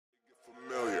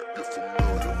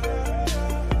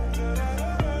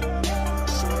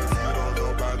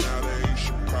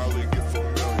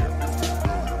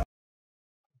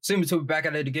Seemlytuber back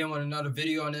at it again with another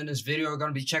video, and in this video, we're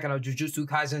going to be checking out Jujutsu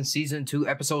Kaisen Season 2,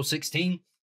 Episode 16.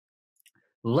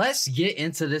 Let's get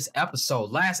into this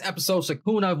episode. Last episode,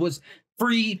 Sukuna was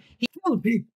freed. He's killing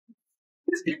people.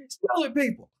 He's killing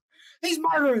people. He's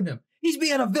murdering them. He's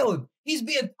being a villain. He's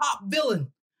being top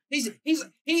villain. He's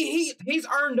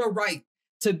earned the right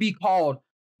to be called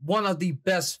one of the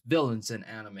best villains in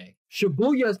anime.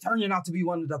 Shibuya is turning out to be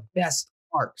one of the best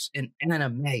arcs in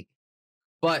anime.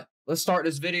 But let's start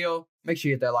this video. Make sure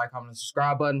you hit that like, comment, and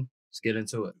subscribe button. Let's get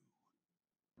into it.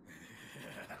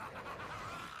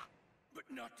 But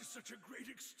not to such a great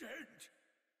extent.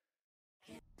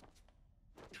 He's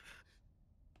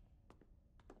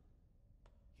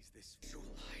this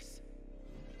visualize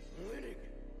winning.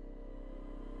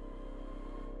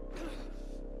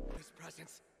 His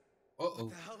presence. What the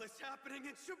hell is happening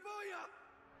in Shibuya?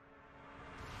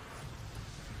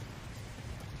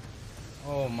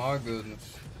 Oh my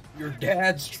goodness. Your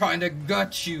dad's trying to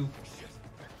gut you. Shit.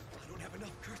 I don't have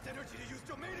enough cursed energy to use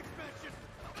domain expansion.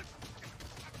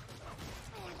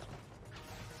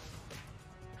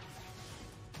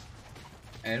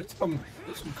 And it's some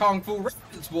kung fu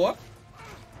reference, boy.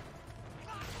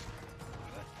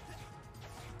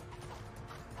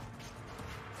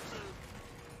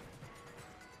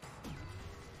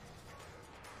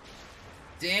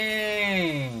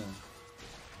 Dang.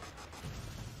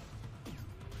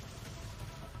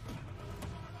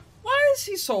 Why is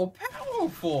he so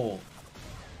powerful?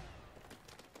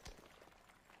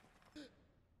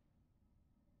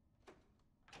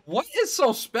 What is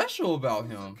so special about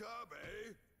him?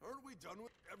 Aren't we done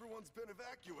with? Everyone's been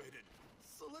evacuated.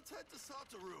 So let's head to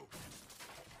Satoru.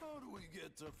 How do we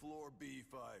get to floor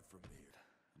B5 from here?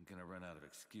 I'm gonna run out of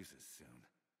excuses soon.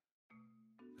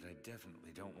 But I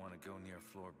definitely don't want to go near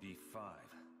floor B5.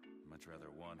 I'd much rather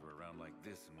wander around like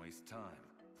this and waste time.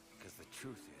 Because the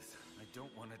truth is, I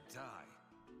don't want to die.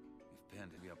 We've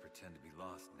panned it, I'll pretend to be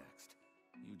lost next.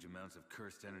 Huge amounts of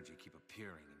cursed energy keep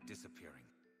appearing and disappearing.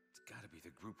 It's gotta be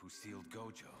the group who sealed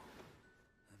Gojo.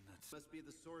 And that's... Must be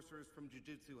the sorcerers from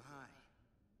Jujutsu High.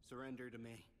 Surrender to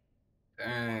me.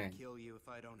 Dang. I'll kill you if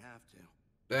I don't have to.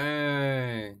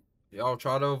 Dang. Y'all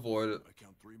try to avoid it. I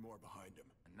count 3 more behind him.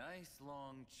 a nice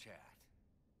long chat.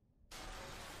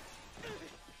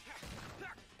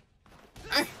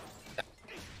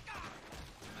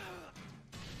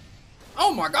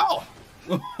 Oh my god!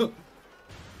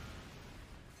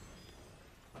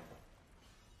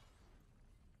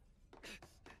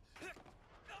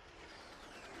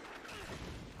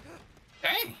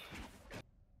 Dang!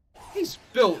 He's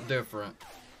built different.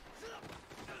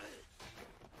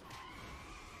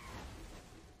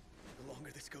 The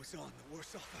longer this goes on, the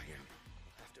worse off I am.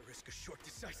 I have to risk a short,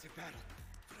 decisive battle,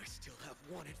 but I still have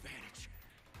one advantage.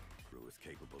 Ru is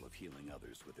capable of healing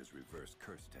others with his reverse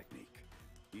curse technique.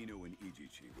 Ino and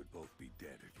Ijichi would both be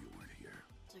dead if you weren't here.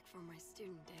 Like from my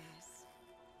student days.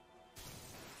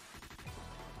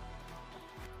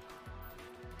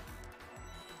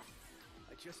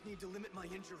 I just need to limit my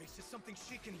injuries to something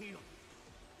she can heal.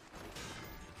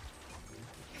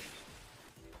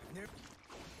 And there...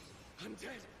 I'm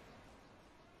dead.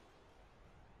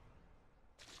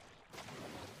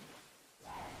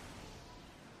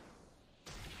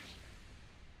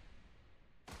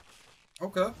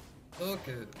 Okay.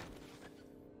 Okay.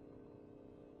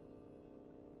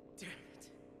 Damn it.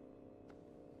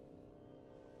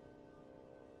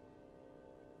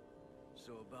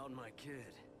 So about my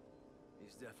kid,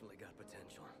 he's definitely got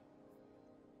potential.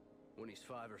 When he's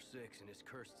 5 or 6 and his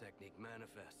curse technique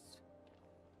manifests,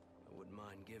 I wouldn't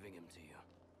mind giving him to you,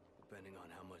 depending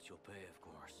on how much you'll pay, of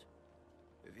course.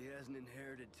 If he has an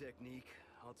inherited technique,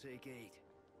 I'll take 8,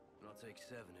 and I'll take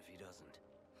 7 if he doesn't.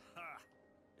 Ha!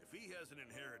 If he has an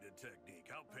inherited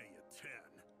technique, I'll pay you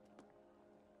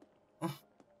 10.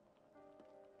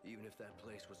 Even if that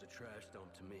place was a trash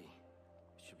dump to me,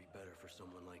 it should be better for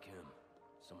someone like him.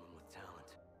 Someone with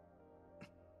talent.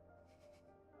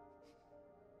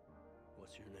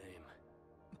 What's your name?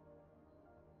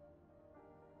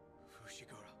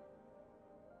 Fushiguro.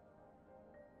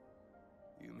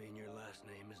 You mean your last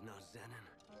name is not Zenin?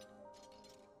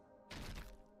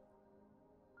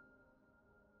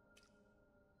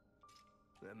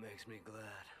 That makes me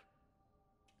glad.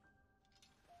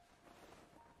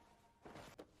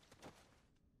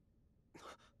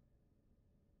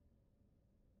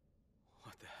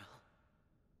 What the hell?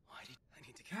 Why did I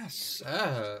need to get That's to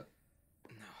sad.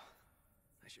 No.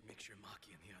 I should make sure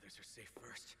Maki and the others are safe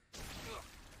first.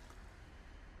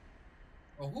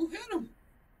 Oh, who hit him?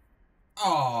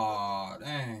 Aw,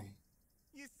 dang.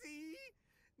 You see?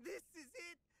 This is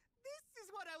it. This is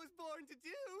what I was born to do.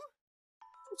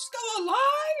 I'm still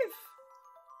alive?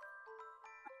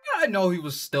 I know he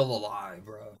was still alive,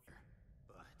 bro.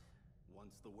 But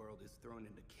once the world is thrown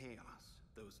into chaos,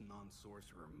 those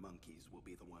non-sorcerer monkeys will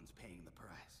be the ones paying the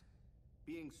price.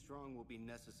 Being strong will be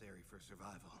necessary for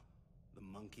survival. The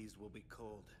monkeys will be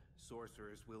cold,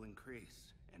 sorcerers will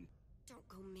increase, and... Don't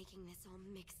go making this all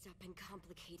mixed up and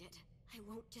complicated. I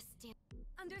won't just stand.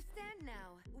 Understand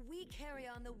now. We carry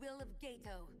on the will of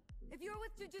Gato. If you're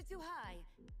with Jujutsu High,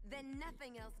 then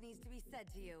nothing else needs to be said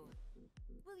to you.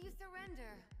 Will you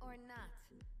surrender or not?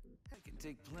 I can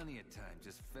take plenty of time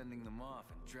just fending them off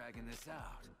and dragging this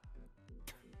out.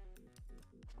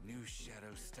 New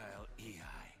Shadow style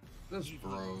EI. This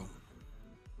bro.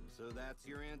 So that's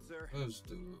your answer? This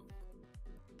dude.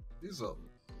 He's a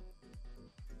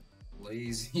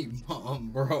lazy bum,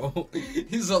 bro.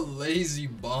 He's a lazy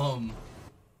bum.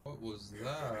 What was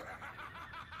that?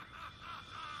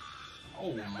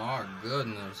 Oh my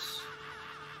goodness.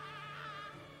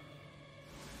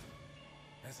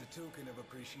 As a token of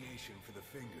appreciation for the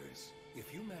fingers,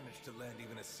 if you manage to land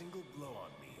even a single blow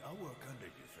on me, I'll work under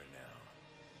you for now.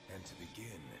 And to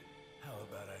begin, how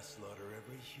about I slaughter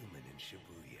every human in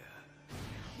Shibuya?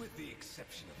 With the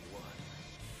exception of one.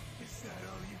 Is that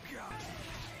all you got?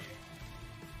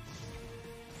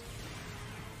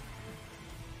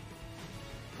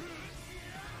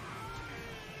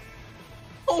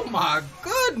 Oh my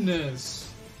goodness!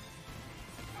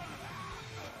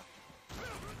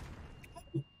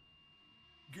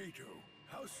 Gato,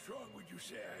 how strong would you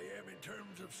say I am in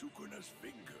terms of Sukuna's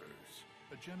fingers?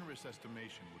 A generous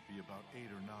estimation would be about 8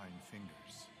 or 9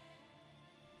 fingers.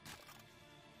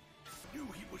 Knew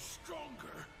he was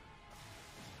stronger.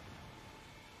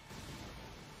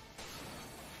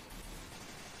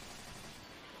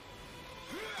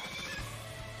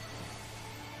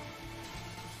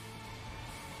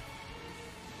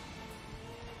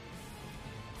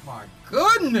 My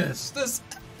goodness, this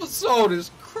episode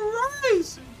is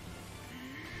crazy.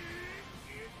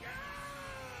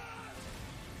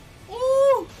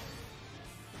 Ooh,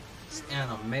 this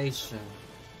animation.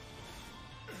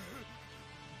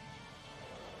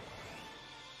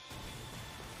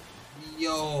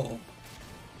 Yo,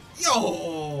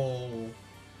 yo.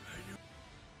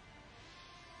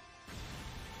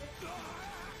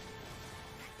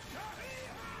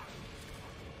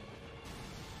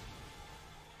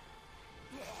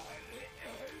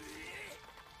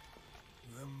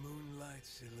 The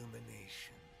moonlight's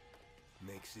illumination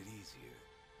makes it easier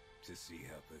to see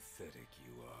how pathetic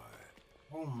you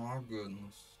are. Oh my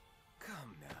goodness.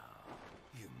 Come now,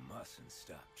 you mustn't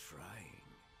stop trying.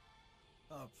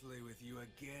 I'll play with you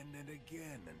again and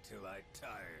again until I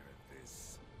tire of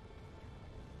this.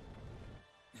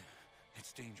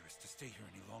 It's dangerous to stay here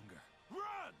any longer.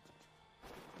 Run!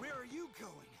 Where are you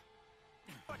going?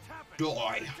 What's happened?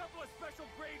 Die. A couple of special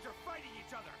grades are fighting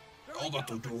each other. They're All about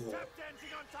to like do. tap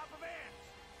dancing on top of ants.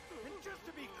 And just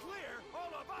to be clear,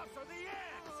 all of us are the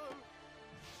ants.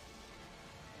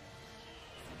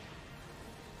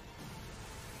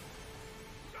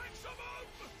 Make some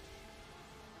up!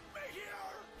 Me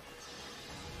here!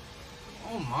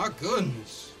 Oh my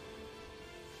goodness.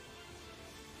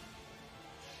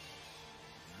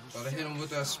 Gotta hit him with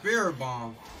that spirit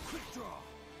bomb. Quick draw!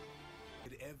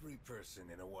 Hit every person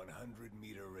in a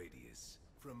 100-meter radius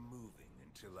from moving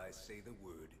until I say the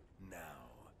word now.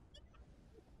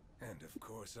 And of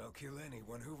course, I'll kill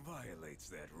anyone who violates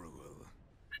that rule.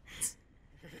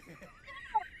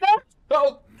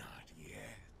 Oh, Not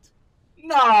yet.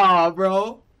 nah,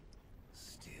 bro.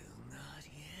 Still not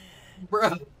yet.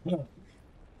 Bro.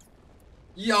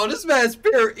 Yo, this man's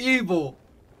pure evil.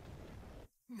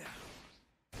 Now.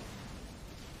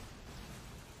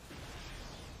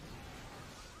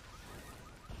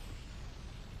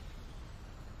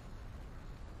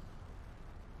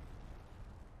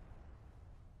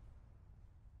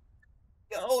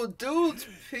 Yo, dude's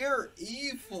pure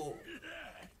evil.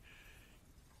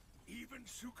 Even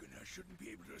Sukuna shouldn't be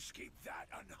able to escape that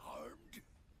unharmed.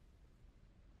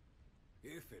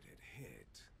 If it had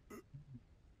hit,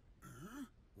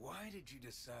 why did you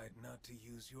decide not to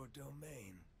use your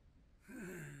domain?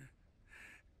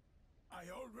 I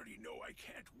already know I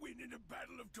can't win in a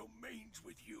battle of domains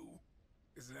with you.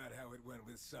 Is that how it went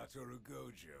with Satoru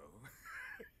Gojo?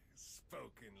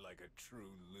 Spoken like a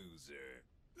true loser.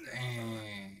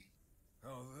 Dang.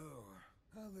 Although,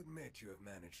 I'll admit you have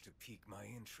managed to pique my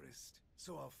interest,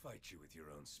 so I'll fight you with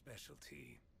your own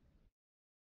specialty.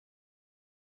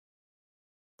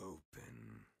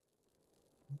 Open.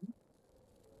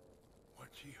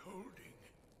 What's he holding?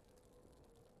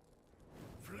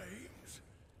 Flames?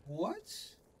 What?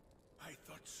 I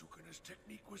thought Sukuna's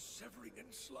technique was severing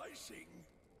and slicing.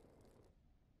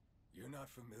 You're not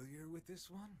familiar with this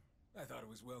one? I thought it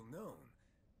was well known.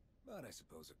 But I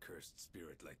suppose a cursed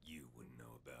spirit like you wouldn't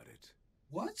know about it.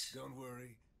 What? Don't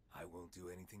worry. I won't do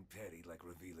anything petty like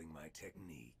revealing my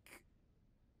technique.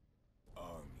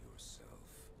 Arm yourself.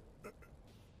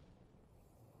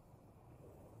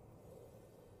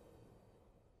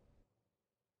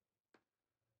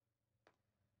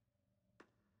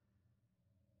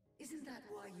 Isn't that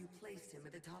why you placed him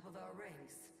at the top of our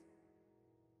ranks?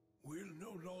 We'll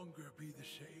no longer be the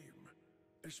same.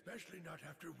 Especially not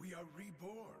after we are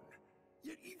reborn.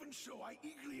 Yet even so, I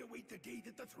eagerly await the day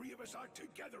that the three of us are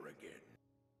together again.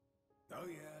 Oh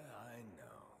yeah, I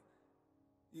know.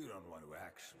 You don't want to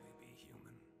actually be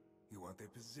human. You want their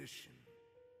position.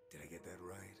 Did I get that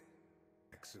right?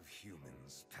 Packs of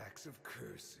humans, packs of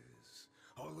curses.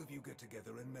 All of you get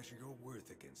together and measure your worth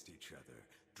against each other,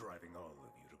 driving all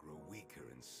of you to grow weaker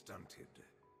and stunted.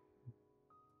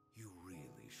 You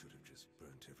really should have just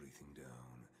burnt everything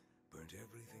down. Burnt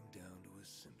everything down to a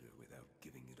cinder without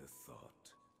giving it a thought.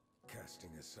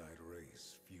 Casting aside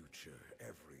race, future,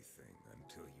 everything,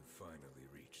 until you finally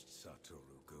reached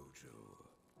Satoru Gojo.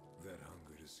 That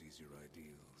hunger to seize your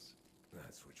ideals,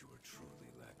 that's what you were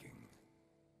truly lacking.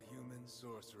 Human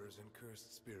sorcerers and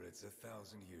cursed spirits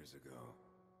 1,000 years ago.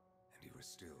 And you were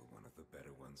still one of the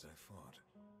better ones I fought.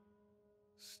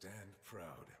 Stand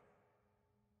proud.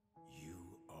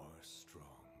 You are strong.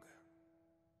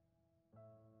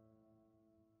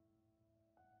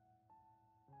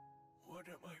 What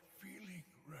am I feeling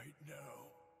right now?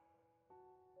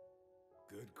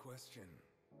 Good question.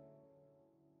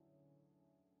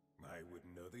 I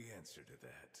wouldn't know the answer to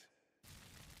that.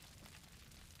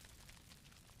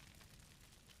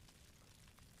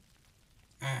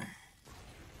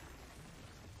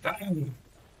 Dang.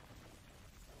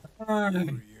 Who are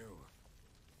you?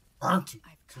 I've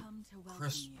come to welcome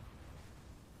Chris. you,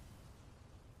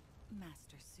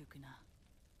 Master Sukuna.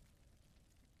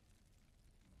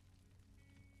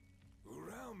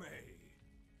 Uraume!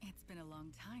 It's been a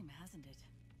long time, hasn't it?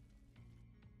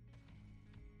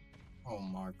 Oh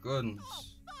my goodness. Oh,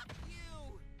 fuck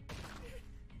you!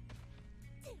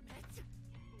 Damn it!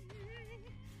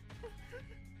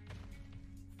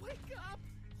 Wake up,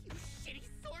 you shitty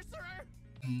sorcerer!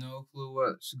 No clue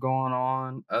what's going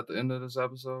on at the end of this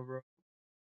episode, bro.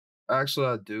 Actually,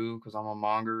 I do, because I'm a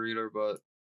manga reader, but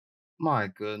my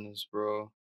goodness,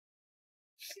 bro.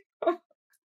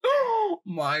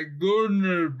 My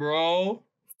goodness, bro.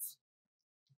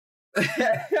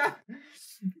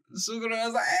 Sukuna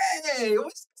was like, hey,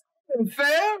 what's good,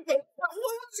 fam?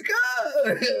 What's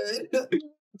good?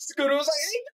 Sukuna was like,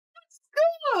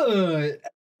 hey,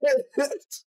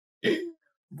 what's good?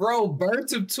 Bro,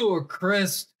 burnt him to a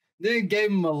crisp, then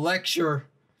gave him a lecture,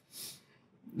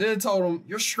 then told him,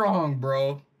 you're strong,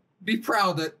 bro. Be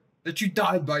proud that you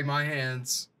died by my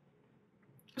hands.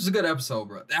 It was a good episode,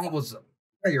 bro. That was a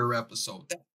fire episode.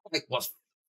 That was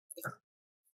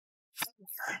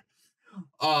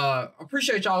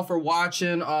appreciate y'all for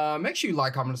watching. Make sure you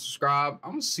like, comment, and subscribe.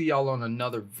 I'm gonna see y'all on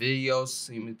another video.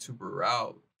 Seemlytuber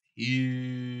out.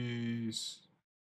 Peace.